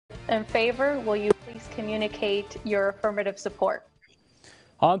in favor, will you please communicate your affirmative support?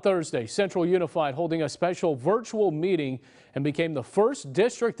 On Thursday, Central Unified holding a special virtual meeting and became the first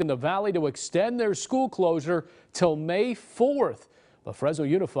district in the Valley to extend their school closure till May 4th. But Fresno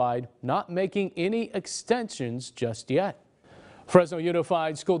Unified not making any extensions just yet. Fresno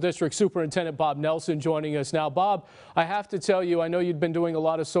Unified School District Superintendent Bob Nelson joining us now. Bob, I have to tell you, I know you've been doing a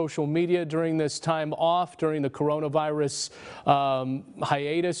lot of social media during this time off, during the coronavirus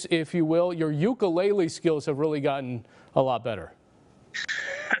hiatus, if you will. Your ukulele skills have really gotten a lot better.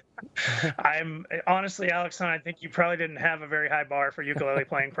 I'm honestly, Alex, I think you probably didn't have a very high bar for ukulele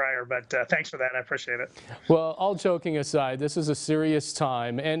playing prior, but thanks for that. I appreciate it. Well, all joking aside, this is a serious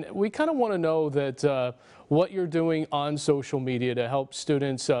time, and we kind of want to know that what you're doing on social media to help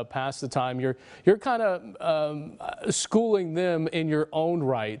students pass the time. You're kind of schooling them in your own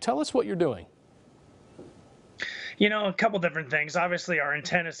right. Tell us what you're doing. You know, a couple different things. Obviously, our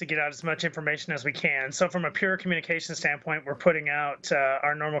intent is to get out as much information as we can. So from a pure communication standpoint, we're putting out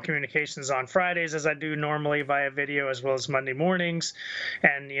our normal communications on Fridays, as I do normally via video, as well as Monday mornings,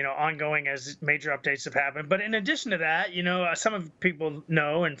 and, you know, ongoing as major updates have happened. But in addition to that, you know, some of people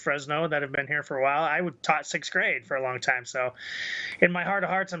know in Fresno that have been here for a while, I taught sixth grade for a long time. So in my heart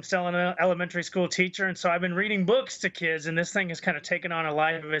of hearts, I'm still an elementary school teacher. And so I've been reading books to kids, and this thing has kind of taken on a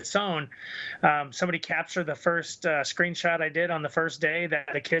life of its own. Somebody captured the first screenshot I did on the first day that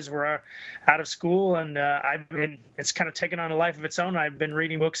the kids were out of school, and it's kind of taken on a life of its own. I've been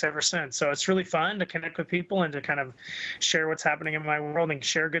reading books ever since. So it's really fun to connect with people and to kind of share what's happening in my world and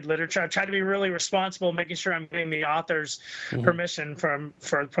share good literature. I try to be really responsible, making sure I'm getting the author's permission from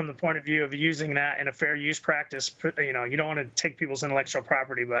the point of view of using that in a fair use practice. You know, you don't want to take people's intellectual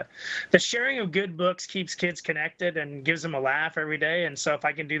property, but the sharing of good books keeps kids connected and gives them a laugh every day. And so if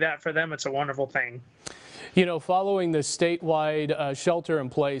I can do that for them, it's a wonderful thing. You know, following the statewide shelter in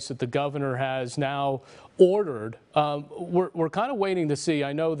place that the governor has now ordered, we're kind of waiting to see.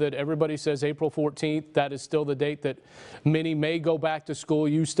 I know that everybody says April 14th. That is still the date that many may go back to school.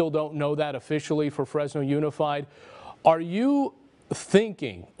 You still don't know that officially for Fresno Unified. Are you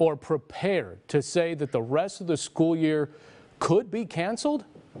thinking or prepared to say that the rest of the school year could be canceled?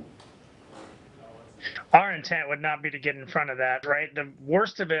 Our intent would not be to get in front of that, right? The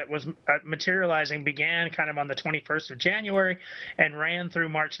worst of it was began kind of on the 21st of January and ran through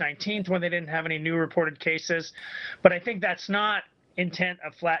March 19th when they didn't have any new reported cases. But I think that's not intent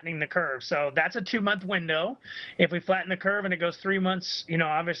of flattening the curve. So that's a 2-month window. If we flatten the curve and it goes 3 months, you know,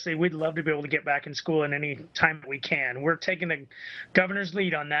 obviously we'd love to be able to get back in school in any time that we can. We're taking the governor's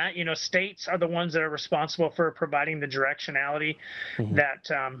lead on that. You know, states are the ones that are responsible for providing the directionality that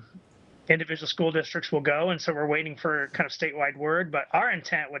individual school districts will go, and so we're waiting for kind of statewide word, but our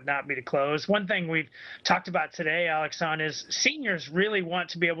intent would not be to close. One thing we've talked about today, Alex, is seniors really want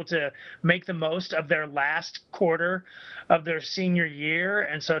to be able to make the most of their last quarter of their senior year,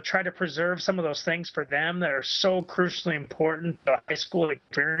 and so try to preserve some of those things for them that are so crucially important to high school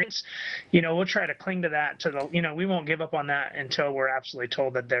experience. You know, we'll try to cling to that we won't give up on that until we're absolutely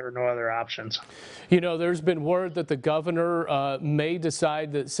told that there are no other options. You know, there's been word that the governor may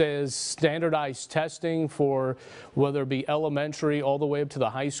decide that says standardized testing for whether it be elementary all the way up to the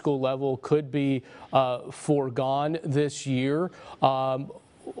high school level could be foregone this year.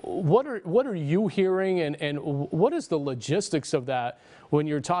 What are you hearing, and what is the logistics of that when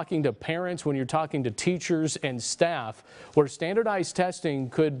you're talking to parents, when you're talking to teachers and staff, where standardized testing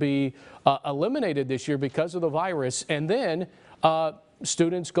could be eliminated this year because of the virus, and then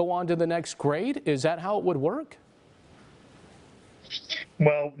students go on to the next grade? Is that how it would work?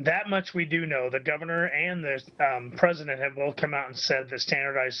 Well, that much we do know. The governor and the president have both come out and said that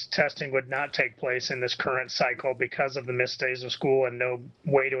standardized testing would not take place in this current cycle because of the missed days of school and no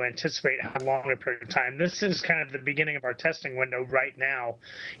way to anticipate how long a period of time. This is kind of the beginning of our testing window right now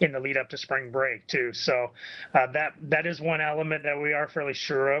in the lead up to spring break, too. So that is one element that we are fairly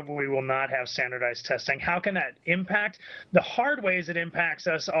sure of. We will not have standardized testing. How can that impact? The hard ways it impacts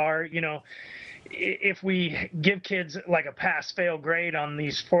us are, you know, if we give kids like a pass-fail grade on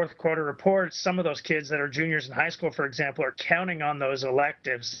these fourth quarter reports, some of those kids that are juniors in high school, for example, are counting on those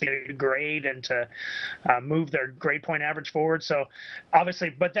electives to grade and to move their grade point average forward. So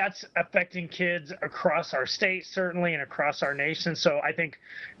obviously, but that's affecting kids across our state, certainly, and across our nation. So I think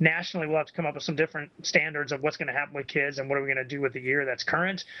nationally we'll have to come up with some different standards of what's going to happen with kids and what are we going to do with the year that's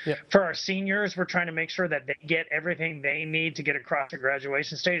current. Yep. For our seniors, we're trying to make sure that they get everything they need to get across the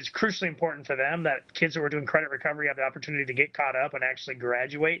graduation stage. It's crucially important for them that kids who are doing credit recovery have the opportunity to get caught up and actually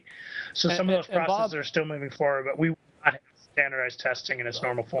graduate. So some of those processes are still moving forward, but we will not have standardized testing in its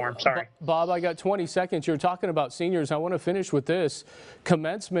normal form. Sorry. Bob, I got 20 seconds. You're talking about seniors. I want to finish with this.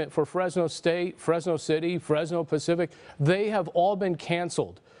 Commencement for Fresno State, Fresno City, Fresno Pacific, they have all been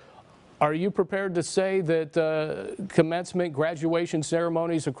canceled. Are you prepared to say that commencement graduation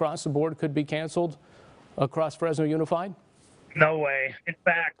ceremonies across the board could be canceled across Fresno Unified? No way. In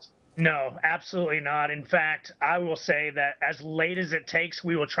fact, no, absolutely not. In fact, I will say that as late as it takes,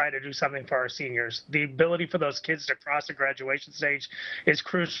 we will try to do something for our seniors. The ability for those kids to cross the graduation stage is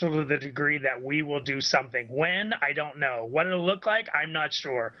crucial to the degree that we will do something. When, I don't know. What it'll look like, I'm not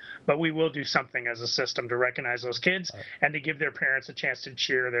sure. But we will do something as a system to recognize those kids and to give their parents a chance to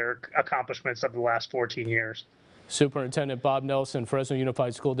cheer their accomplishments of the last 14 years. Superintendent Bob Nelson, Fresno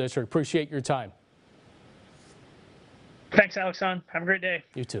Unified School District, appreciate your time. Thanks, Alexon. Have a great day.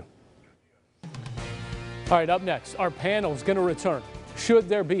 You too. All right, up next, our panel is going to return. Should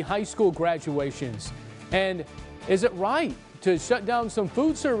there be high school graduations? And is it right to shut down some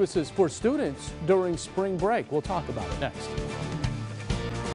food services for students during spring break? We'll talk about it next.